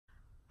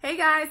Hey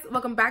guys,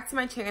 welcome back to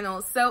my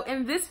channel. So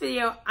in this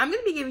video, I'm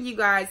going to be giving you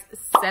guys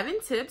 7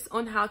 tips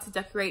on how to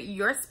decorate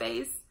your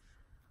space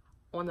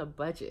on a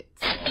budget.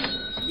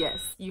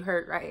 Yes, you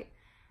heard right.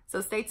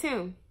 So stay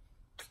tuned.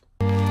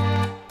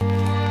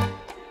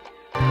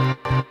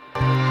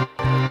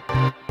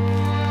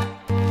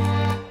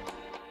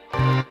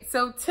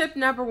 So tip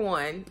number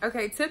 1.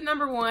 Okay, tip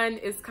number 1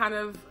 is kind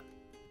of,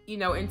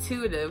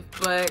 intuitive,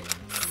 but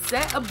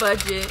set a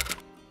budget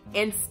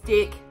and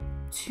stick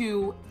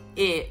to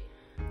it.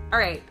 All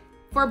right,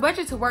 for a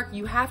budget to work,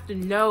 you have to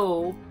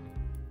know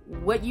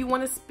what you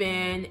want to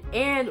spend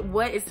and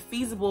what is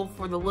feasible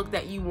for the look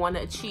that you want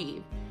to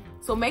achieve.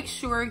 So make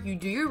sure you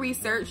do your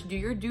research, do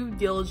your due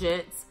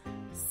diligence,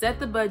 set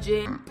the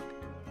budget,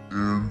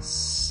 and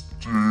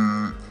stick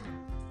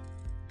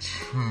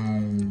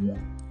to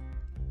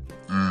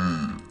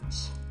it.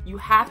 You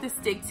have to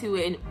stick to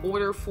it in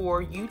order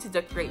for you to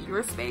decorate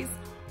your space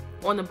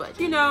on a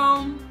budget.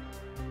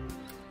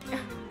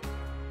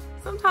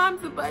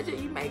 Sometimes the budget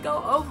you may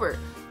go over,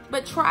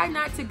 but try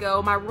not to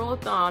go. My rule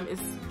of thumb is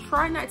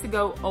try not to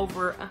go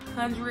over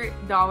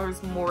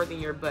 $100 more than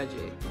your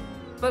budget.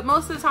 But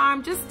most of the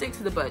time, just stick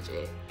to the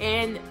budget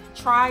and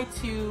try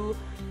to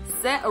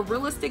set a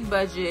realistic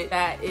budget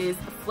that is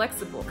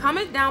flexible.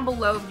 Comment down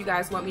below if you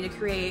guys want me to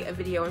create a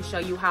video and show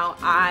you how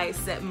I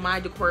set my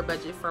decor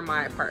budget for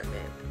my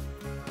apartment.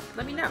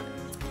 Let me know.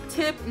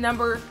 Tip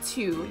number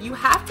 2, you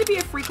have to be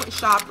a frequent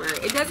shopper.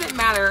 It doesn't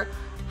matter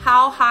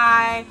how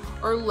high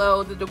or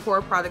low the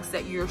decor products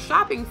that you're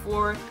shopping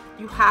for,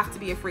 you have to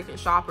be a frequent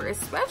shopper,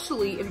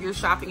 especially if you're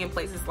shopping in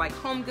places like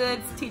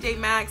HomeGoods, TJ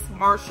Maxx,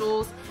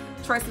 Marshalls.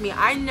 Trust me,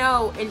 I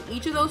know in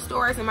each of those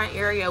stores in my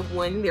area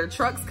when their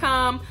trucks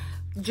come,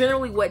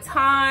 generally what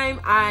time.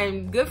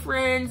 I'm good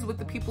friends with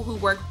the people who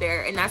work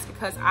there, and that's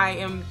because I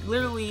am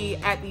literally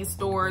at these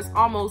stores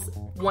almost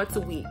once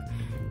a week.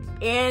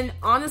 And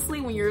honestly,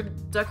 when you're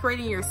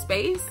decorating your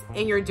space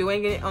and you're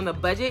doing it on a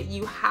budget,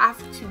 you have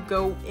to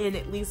go in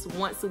at least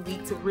once a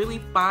week to really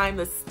find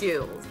the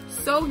steals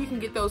so you can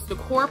get those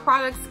decor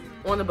products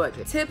on a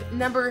budget. Tip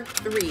number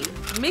 3,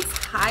 mix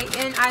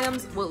high-end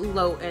items with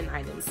low-end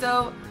items.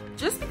 So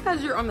just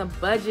because you're on a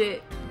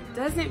budget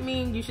doesn't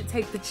mean you should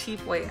take the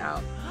cheap way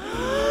out.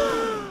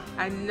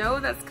 I know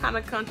that's kind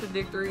of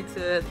contradictory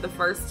to the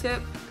first tip,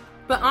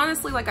 but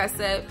honestly, like I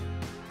said,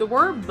 the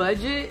word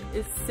budget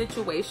is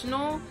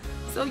situational.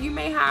 So you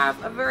may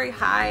have a very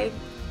high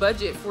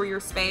budget for your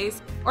space,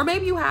 or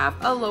maybe you have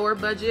a lower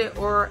budget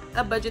or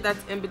a budget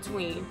that's in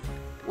between.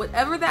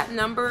 Whatever that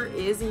number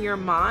is in your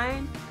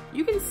mind,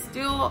 you can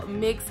still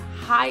mix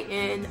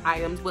high-end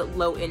items with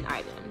low-end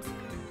items.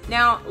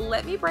 Now,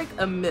 let me break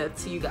a myth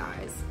to you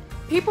guys.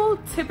 People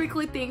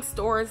typically think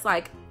stores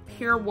like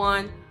Pier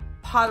 1,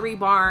 Pottery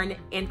Barn,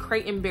 and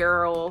Crate and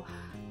Barrel,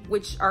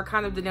 which are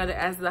kind of denoted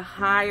as the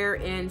higher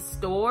end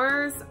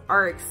stores,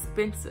 are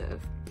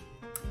expensive.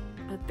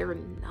 But they're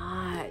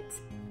not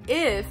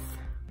if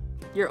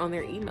you're on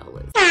their email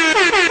list.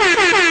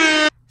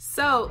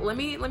 So let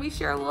me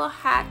share a little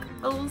hack,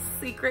 a little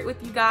secret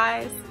with you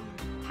guys.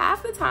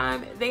 Half the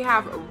time they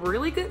have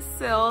really good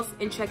sales,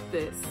 and check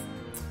this.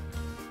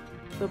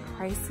 The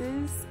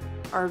prices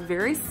are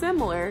very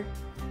similar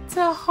to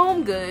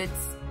HomeGoods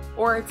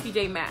or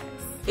TJ Maxx.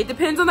 It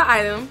depends on the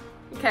item.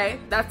 Okay,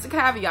 that's the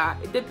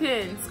caveat. It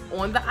depends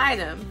on the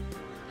item.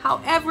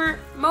 However,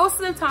 most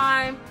of the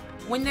time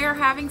when they're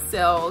having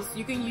sales,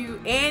 you can use,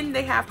 and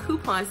they have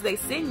coupons they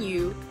send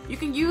you, you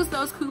can use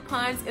those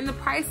coupons and the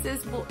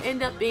prices will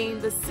end up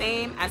being the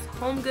same as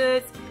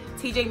HomeGoods,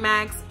 TJ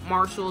Maxx,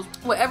 Marshalls,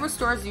 whatever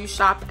stores you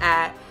shop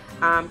at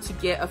to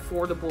get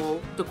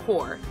affordable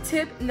decor.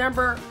 Tip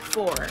number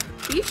 4,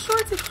 be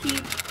sure to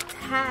keep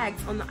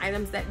tags on the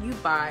items that you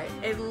buy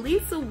at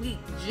least a week,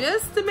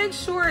 just to make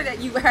sure that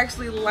you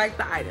actually like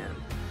the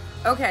item.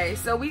 Okay,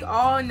 so we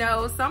all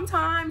know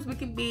sometimes we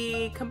can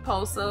be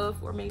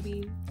compulsive, or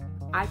maybe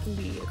I can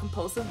be a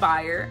compulsive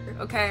buyer,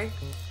 okay?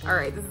 All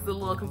right, this is a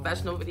little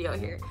confessional video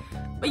here.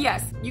 But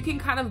yes, you can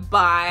kind of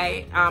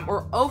buy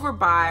or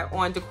overbuy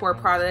on decor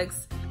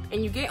products,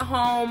 and you get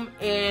home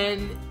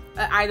and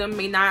an item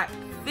may not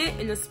fit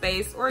in the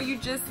space, or you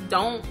just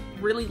don't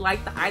really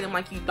like the item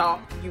like you thought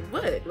you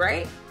would,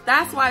 right?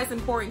 That's why it's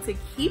important to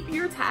keep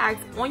your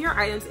tags on your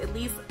items at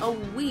least a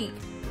week,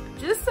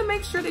 just to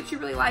make sure that you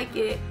really like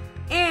it.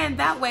 And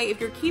that way, if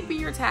you're keeping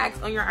your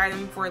tags on your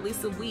item for at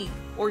least a week,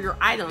 or your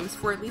items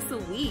for at least a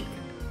week,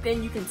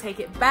 then you can take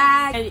it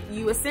back, and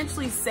you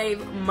essentially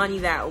save money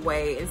that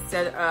way,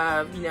 instead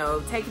of,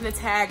 taking the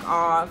tag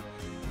off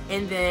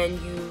and then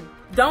you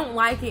don't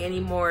like it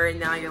anymore, and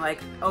now you're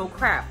like, oh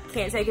crap,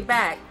 can't take it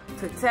back,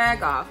 took the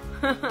tag off.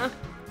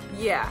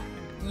 Yeah,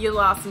 you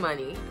lost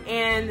money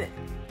and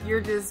you're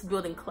just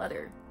building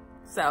clutter.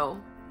 So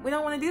we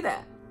don't want to do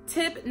that.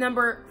 Tip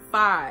number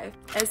 5,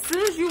 as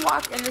soon as you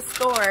walk in the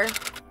store,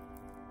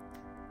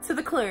 to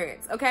the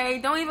clearance, okay?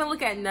 Don't even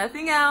look at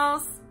nothing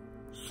else,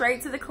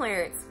 straight to the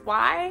clearance.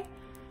 Why?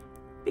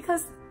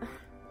 Because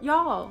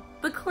y'all,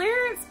 the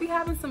clearance be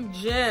having some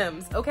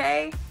gems,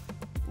 okay?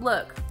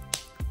 Look,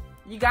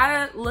 you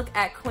gotta look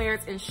at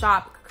clearance and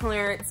shop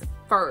clearance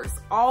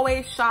first.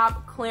 Always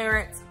shop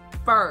clearance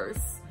first.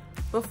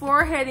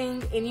 Before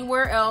heading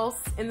anywhere else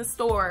in the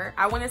store,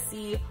 I wanna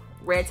see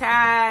red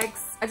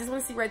tags. I just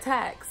wanna see red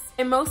tags.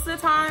 And most of the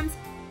times,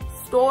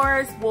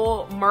 stores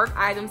will mark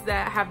items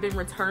that have been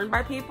returned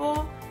by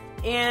people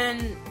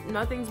and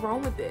nothing's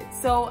wrong with it.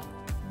 So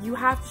you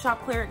have to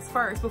shop clearance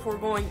first before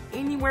going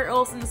anywhere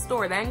else in the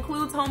store. That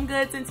includes Home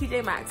Goods and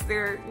TJ Maxx.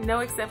 There are no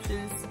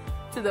exceptions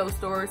to those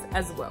stores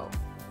as well.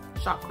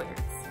 Shop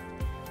clearance.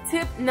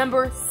 Tip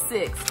number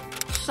 6,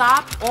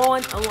 shop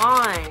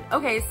online.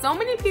 Okay, so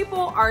many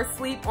people are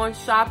asleep on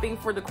shopping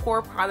for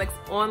decor products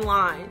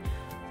online.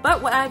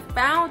 But what I've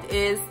found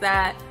is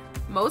that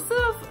most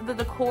of the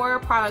decor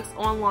products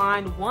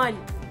online,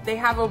 one, they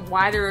have a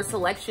wider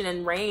selection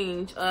and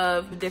range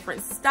of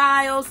different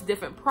styles,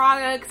 different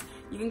products.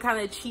 You can kind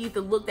of achieve the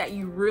look that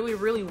you really,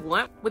 really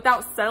want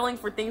without settling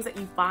for things that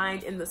you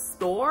find in the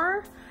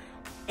store.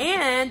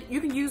 And you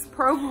can use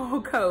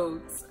promo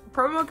codes.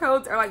 Promo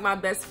codes are like my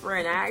best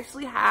friend. I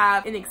actually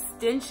have an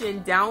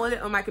extension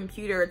downloaded on my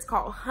computer. It's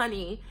called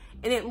Honey,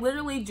 and it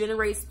literally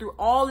generates through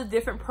all the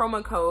different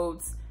promo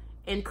codes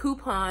and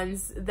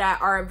coupons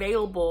that are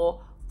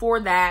available for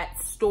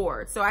that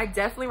store. So I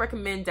definitely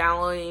recommend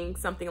downloading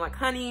something like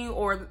Honey,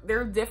 or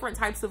there are different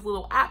types of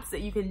little apps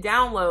that you can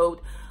download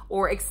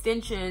or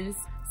extensions.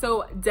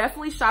 So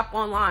definitely shop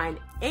online.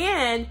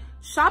 And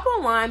shop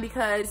online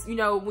because, you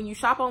know, when you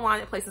shop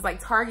online at places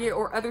like Target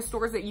or other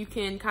stores that you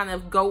can kind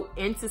of go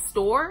into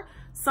store,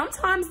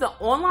 sometimes the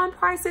online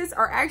prices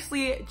are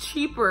actually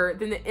cheaper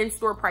than the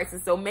in-store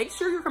prices. So make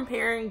sure you're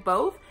comparing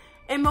both.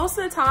 And most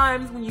of the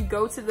times when you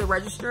go to the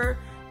register,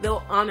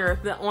 they'll honor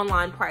the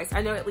online price.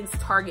 I know at least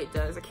Target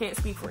does. I can't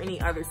speak for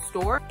any other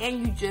store. And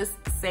you just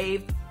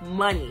save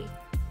money.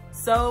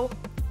 So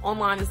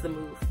online is the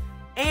move.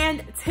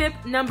 And tip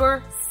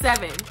number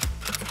 7,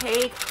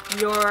 take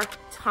your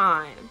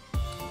time.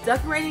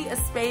 Decorating a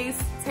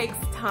space takes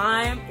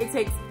time, it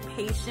takes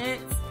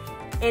patience,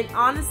 and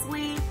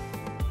honestly,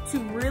 to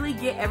really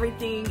get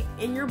everything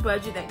in your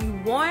budget that you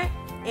want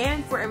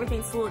and for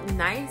everything to look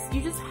nice,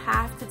 you just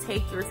have to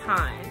take your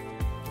time.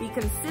 Be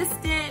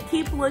consistent,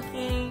 keep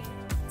looking,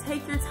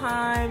 take your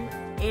time,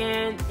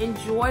 and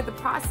enjoy the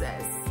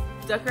process.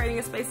 Decorating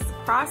a space is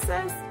a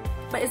process,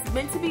 but it's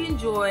meant to be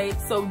enjoyed,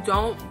 so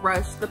don't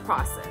rush the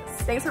process.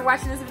 Thanks for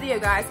watching this video,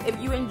 guys.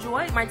 If you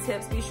enjoyed my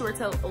tips, be sure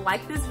to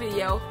like this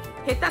video,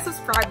 hit that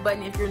subscribe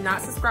button if you're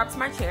not subscribed to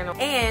my channel,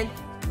 and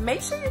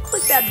make sure you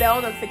click that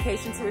bell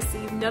notification to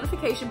receive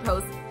notification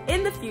posts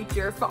in the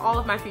future for all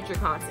of my future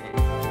content.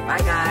 Bye,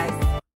 guys.